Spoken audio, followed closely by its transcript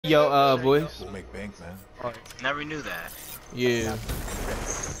Yo, voice. Make bank, man. Never knew that. Yeah.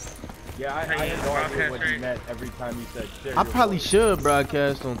 Yeah, I had no idea what you meant every time you said shit. I probably should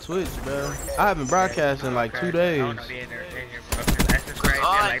broadcast on Twitch, bro. I haven't broadcast in like 2 days. All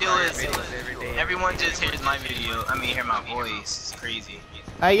I do is everyone just hears my video. I mean, hear my voice. It's crazy.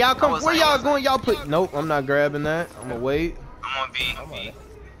 Hey, y'all come. Where y'all going? Y'all put. Nope, I'm not grabbing that. I'm gonna wait. I'm on B.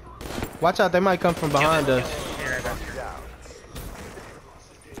 Watch out, they might come from behind us.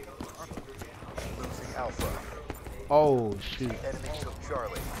 Oh shoot.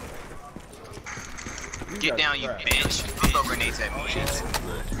 Get down, you bitch. Don't throw grenades at me.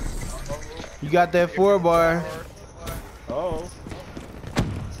 You got that 4-bar. Oh.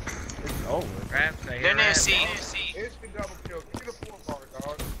 It's over. They're near C.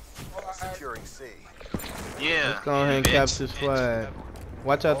 Securing C. Yeah. Let's go ahead and capture this flag.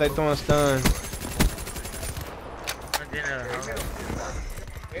 Watch out, they throwing stuns.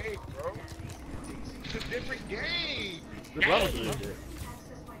 Hey, bro. It's a different game.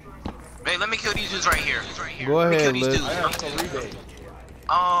 Hey, let me kill these dudes right here. Go ahead, Liz.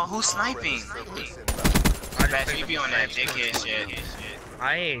 Oh, who's sniping? Bash, you be on that dickhead shit.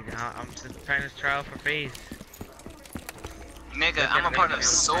 I'm just trying to trial for phase. Nigga, I'm a part of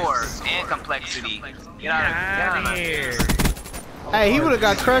SOAR and Complexity. Get out of here. Hey, he would have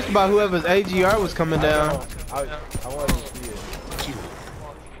got crushed by whoever's AGR was coming down. I wanted to see it.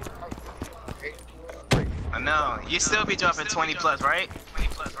 I know. You still be dropping 20 plus, right? 20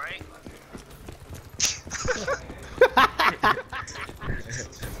 plus, right?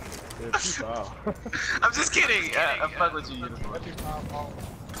 I'm just kidding. I'm fuck with you. I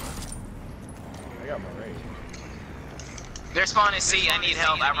got my range. They're spawning C. I need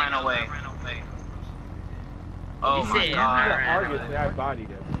help. I ran away. Oh my god. I bodied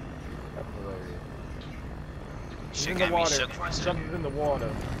him. That's hilarious. He's Shit in got the me water. shook. Something's in the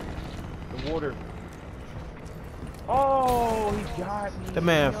water. The water. Oh, he got me. The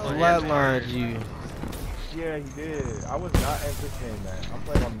man flatlined you. Yeah, he did. I was not entertaining that. I'm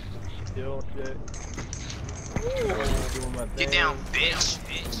playing on still shit. Doing my thing. Get down, bitch.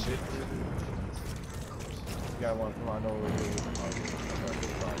 Got one from I know where it is.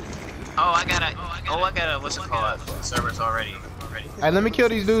 Oh, I got a, what's it called? Servers already. Hey, let me kill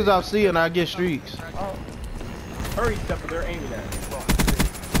these dudes off C and I'll get streaks. Oh. Hurry, Stepper, they're aiming at me.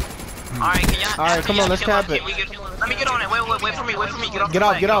 Alright, can y'all? Alright, come on, let's cap it. Let me get on it. Wait for me. Get off. Get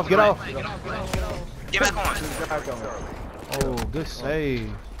off, get off, get off. Get back on. Oh, good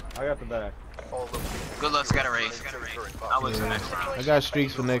save. I got the back. Good luck, got a raise. I was next round. I got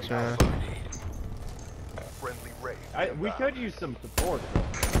streaks for next round. We could use some support.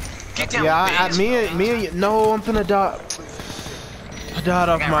 Get down, Yeah, bitch. no, I'm finna die. I died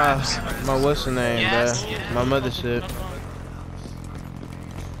off my what's the name, Yes. bruh? My mothership.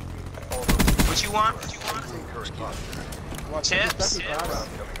 What you want? Chips?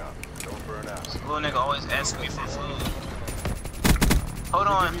 Little nigga always asking me for food. Hold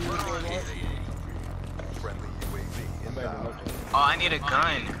on. Oh, I need a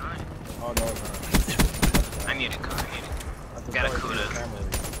gun. Oh, no. I need a gun. Got a Kuda.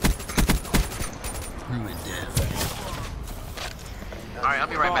 Alright, I'll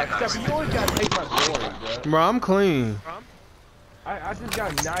be right back. Stepper, you always gotta take my glory, bro. Bro, I'm clean. I just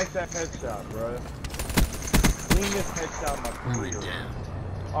got a nice ass headshot, bro. Cleanest headshot in my career.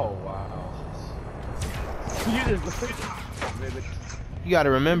 Oh, wow. You just You gotta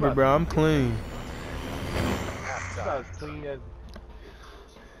remember, bro, I'm clean. about as clean as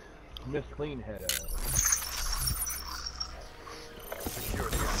Miss Clean Head.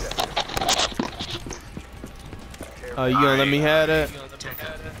 Oh, you gonna let me have that?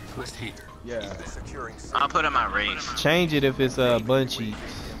 Yeah. I'll put in my race. Change it if it's bunchy.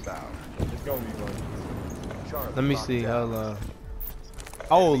 It's gonna be fun. Let me see, hold on.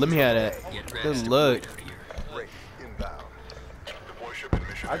 Oh, let me have that. Good luck.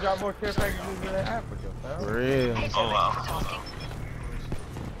 I got more care packages than Africa, fam. For real. Oh wow.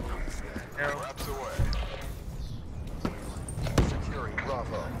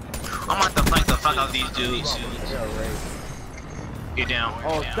 I'm about to flank the fuck out of these dudes. Get down.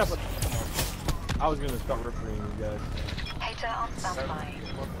 Oh, step up. I was gonna start ripping you guys. Hater on standby.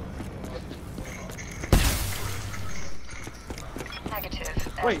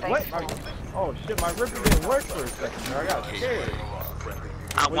 Negative. Wait, what? Oh shit, my ripper didn't work for a second. I got scared.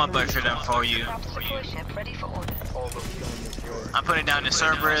 I want butter for them for you. Ready for orders. I'm putting down the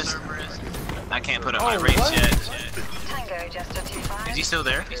Cerberus. I can't put up my race yet. Tango just a 25. Is he still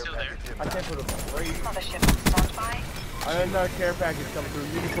there? I can't put up my race. Mothership on standby. I had another care package coming through.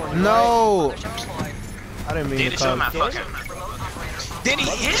 Unicorn. No! I didn't mean Data to show call my it. fucking. Then he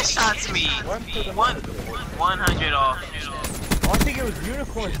headshots me. 100 off. Oh, I think it was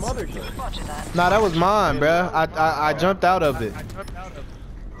Unicorn's mother kid. Roger that. Nah, that was mine, bruh. I jumped out of it.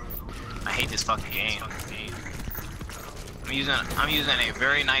 I hate this fucking game. I'm using a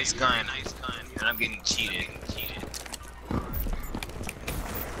very nice gun, and I'm getting cheated.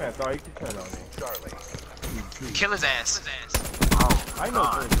 Yeah, I thought you could turn on me. Charlie. Kill his ass. I know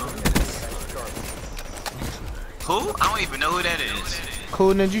Who? I don't even know who that is.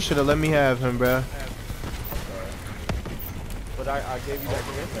 Cool, then you should have let me have him, bruh. But I gave you that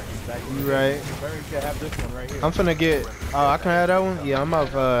back. You right. You should have this one right here. I'm finna get. Oh, I can have that one. Yeah, I'm off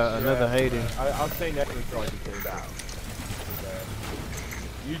another hater. I'll say next week so I can say that.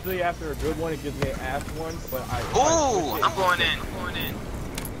 Usually after a good one, it gives me an ass one, but Ooh, I'm going in.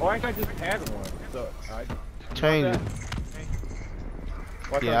 Oh, I just had one, so I Change it.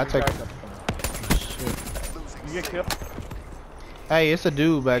 Yeah, I take. Shit. You get killed? Hey, it's a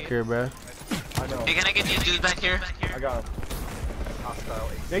dude back here, bruh. I know. Hey, can I get these dudes back here? I got him.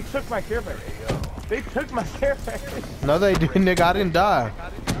 They took my care package. They took my care package. No, they didn't, nigga. I didn't die.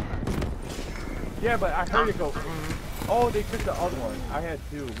 Yeah, but I heard it go. Oh, they took the other one. I had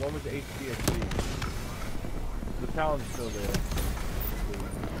two. One was the HPSC. The talent's still there.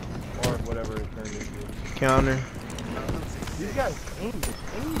 Or whatever it turned into. Counter. These guys aim.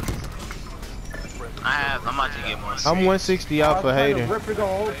 I'm about to get more. I'm 160 out for hater. Rip the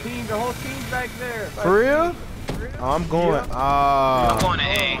whole team. The whole team's back there. For real? Oh, I'm going. I'm going to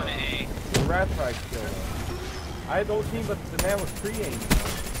A. The rat strike killed him. I had the whole team, but the man was pre-aiming.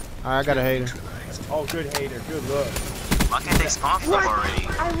 I got a hater. Oh, good hater. Good look. Why can't they spawn for already?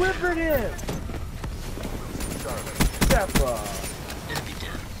 I rivered him. Step up.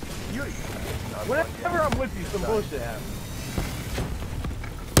 Whenever I'm with you, some bullshit happens.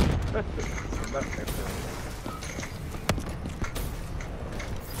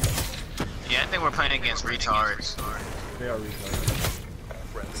 Yeah, I think we're playing against retards. They are retards.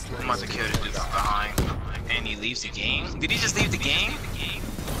 I'm about to kill this dude from behind. And he leaves the game? Did he just leave the game?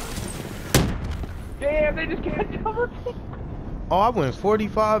 Damn, they just can't cover me. Oh, I went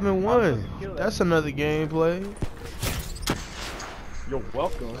 45-1. That's another gameplay. You're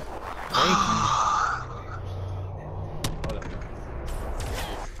welcome. Thank you.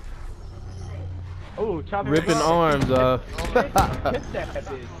 Oh, chopping Ripping arms off. Hit that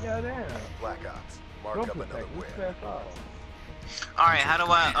bitch. Yeah, damn. Black Ops. Mark Don't up protect. another This win. fast off. Alright, how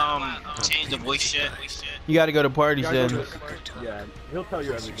do I change the voice shit? You gotta go to party Gotta go settings. to- Yeah, he'll tell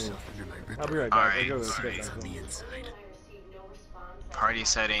you everything. I'll be right back. Alright. I'll go to the Party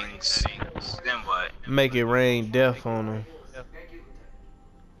settings. Then what? Make it rain death on them.